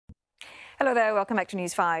Hello there, welcome back to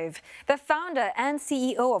News 5. The founder and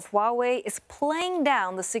CEO of Huawei is playing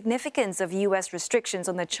down the significance of US restrictions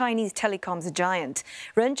on the Chinese telecoms giant.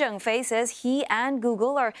 Ren Zhengfei says he and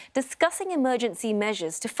Google are discussing emergency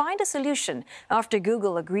measures to find a solution after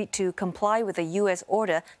Google agreed to comply with a US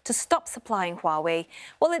order to stop supplying Huawei.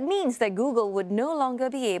 Well, it means that Google would no longer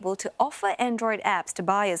be able to offer Android apps to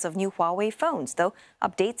buyers of new Huawei phones, though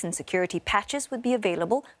updates and security patches would be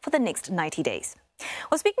available for the next 90 days.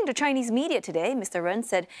 Well, speaking to Chinese media today, Mr. Ren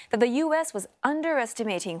said that the US was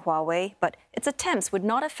underestimating Huawei, but its attempts would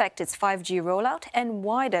not affect its 5G rollout and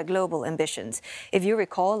wider global ambitions. If you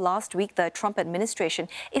recall, last week the Trump administration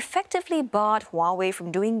effectively barred Huawei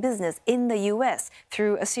from doing business in the US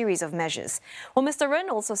through a series of measures. Well, Mr. Ren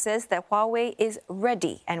also says that Huawei is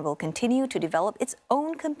ready and will continue to develop its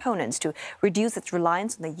own components to reduce its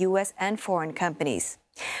reliance on the US and foreign companies.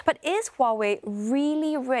 But is Huawei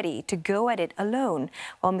really ready to go at it alone?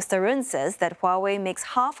 Well, Mr. Ren says that Huawei makes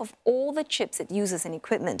half of all the chips it uses in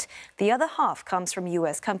equipment. The other half comes from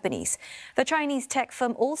US companies. The Chinese tech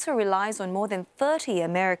firm also relies on more than 30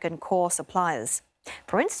 American core suppliers.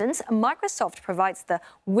 For instance, Microsoft provides the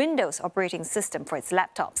Windows operating system for its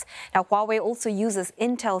laptops. Now, Huawei also uses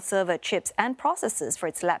Intel server chips and processors for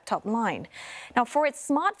its laptop line. Now, for its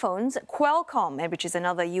smartphones, Qualcomm, which is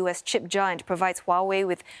another US chip giant, provides Huawei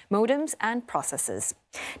with modems and processors.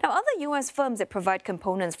 Now, other US firms that provide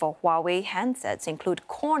components for Huawei handsets include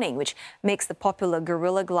Corning, which makes the popular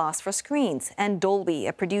Gorilla Glass for screens, and Dolby,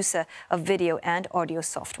 a producer of video and audio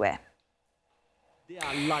software.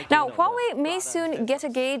 Now, Huawei may soon get a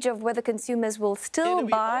gauge of whether consumers will still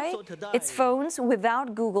buy its phones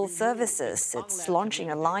without Google services. It's launching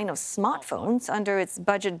a line of smartphones under its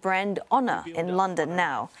budget brand Honor in London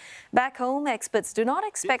now. Back home, experts do not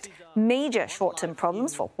expect major short-term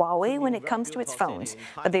problems for Huawei when it comes to its phones,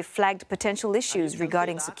 but they've flagged potential issues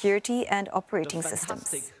regarding security and operating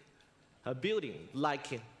systems.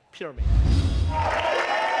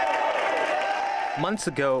 Months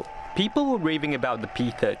ago, people were raving about the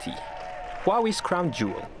P30, Huawei's crown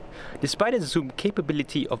jewel. Despite a zoom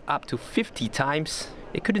capability of up to 50 times,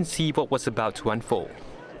 it couldn't see what was about to unfold.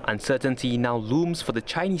 Uncertainty now looms for the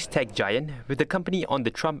Chinese tech giant, with the company on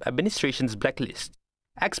the Trump administration's blacklist.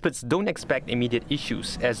 Experts don't expect immediate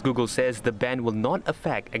issues, as Google says the ban will not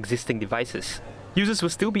affect existing devices. Users will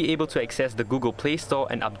still be able to access the Google Play Store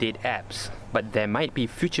and update apps, but there might be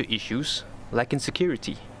future issues, like in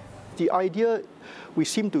security. The idea we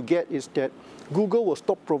seem to get is that Google will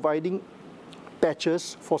stop providing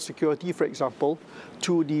patches for security, for example,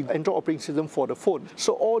 to the Android operating system for the phone.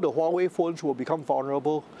 So all the Huawei phones will become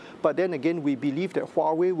vulnerable. But then again, we believe that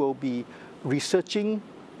Huawei will be researching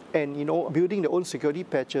and building their own security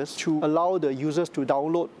patches to allow the users to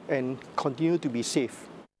download and continue to be safe.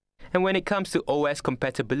 And when it comes to OS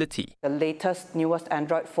compatibility, the latest, newest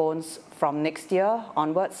Android phones from next year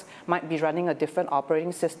onwards might be running a different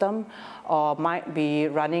operating system or might be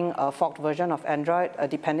running a forked version of Android,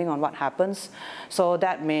 depending on what happens. So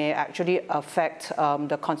that may actually affect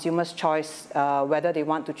the consumer's choice, whether they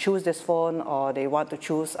want to choose this phone or they want to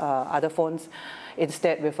choose other phones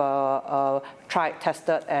instead with a tried,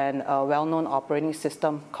 tested, and well-known operating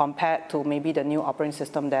system compared to maybe the new operating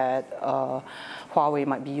system that Huawei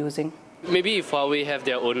might be using. Maybe if Huawei have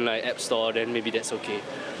their own app store, then maybe that's okay.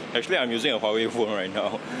 Actually, I'm using a Huawei phone right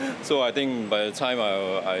now, so I think by the time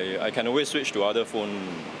I can always switch to other phone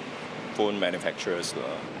manufacturers.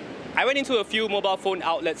 I went into a few mobile phone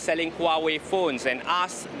outlets selling Huawei phones and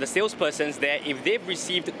asked the salespersons there if they've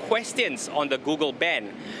received questions on the Google ban.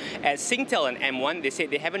 At Singtel and M1, they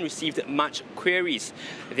said they haven't received much queries.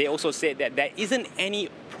 They also said that there isn't any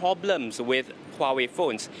problems with Huawei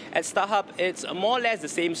phones. At StarHub, it's more or less the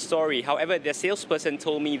same story. However, their salesperson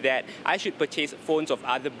told me that I should purchase phones of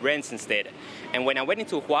other brands instead. And when I went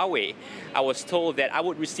into Huawei, I was told that I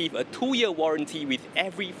would receive a 2-year warranty with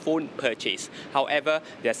every phone purchase. However,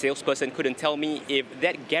 their salesperson couldn't tell me if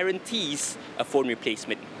that guarantees a phone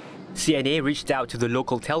replacement. CNA reached out to the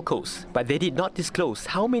local telcos, but they did not disclose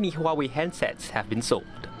how many Huawei handsets have been sold.